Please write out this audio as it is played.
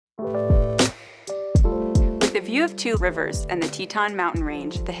a view of two rivers and the Teton mountain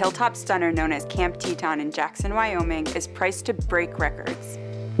range, the hilltop stunner known as Camp Teton in Jackson, Wyoming is priced to break records.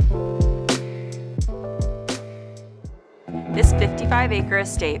 This 55-acre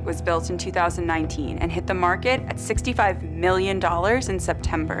estate was built in 2019 and hit the market at $65 million in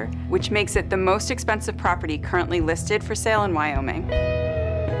September, which makes it the most expensive property currently listed for sale in Wyoming.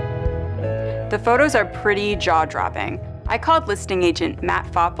 The photos are pretty jaw-dropping. I called listing agent Matt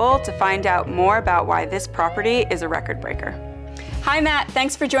Foppel to find out more about why this property is a record breaker. Hi Matt,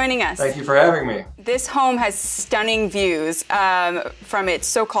 thanks for joining us. Thank you for having me. This home has stunning views from its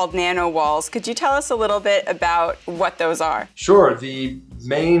so-called nano walls. Could you tell us a little bit about what those are? Sure. The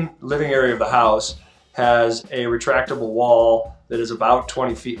main living area of the house has a retractable wall that is about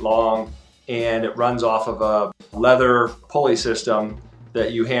 20 feet long, and it runs off of a leather pulley system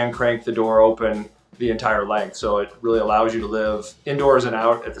that you hand crank the door open the entire length. So it really allows you to live indoors and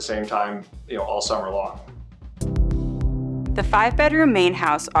out at the same time, all summer long. The 5-bedroom main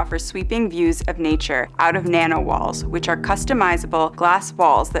house offers sweeping views of nature out of nano walls, which are customizable glass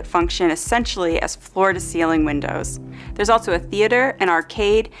walls that function essentially as floor-to-ceiling windows. There's also a theater, an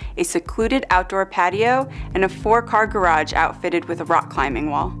arcade, a secluded outdoor patio, and a 4-car garage outfitted with a rock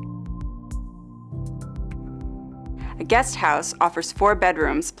climbing wall. A guest house offers 4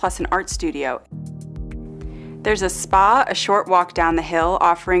 bedrooms plus an art studio. There's a spa a short walk down the hill,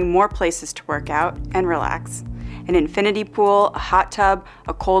 offering more places to work out and relax. An infinity pool, a hot tub,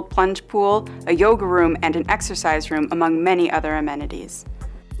 a cold plunge pool, a yoga room, and an exercise room, among many other amenities.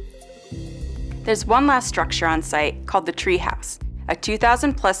 There's one last structure on site called the Tree House, a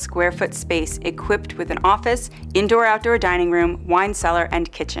 2,000+ square foot space equipped with an office, indoor-outdoor dining room, wine cellar,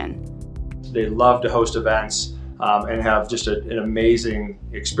 and kitchen. They love to host events and have just an amazing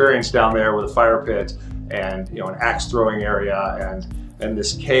experience down there with a fire pit and an axe throwing area, and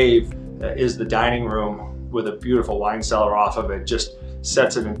this cave is the dining room with a beautiful wine cellar off of it. Just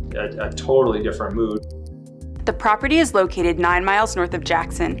sets it in a totally different mood. The property is located 9 miles north of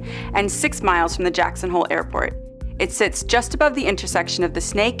Jackson and 6 miles from the Jackson Hole Airport. It sits just above the intersection of the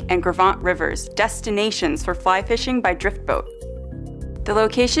Snake and Gravant rivers, destinations for fly fishing by drift boat. The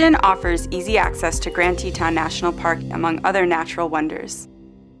location offers easy access to Grand Teton National Park, among other natural wonders.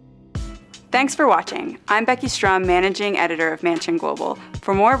 Thanks for watching. I'm Beckie Strum, Managing Editor of Mansion Global.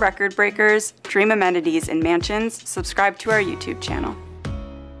 For more record breakers, dream amenities, and mansions, subscribe to our YouTube channel.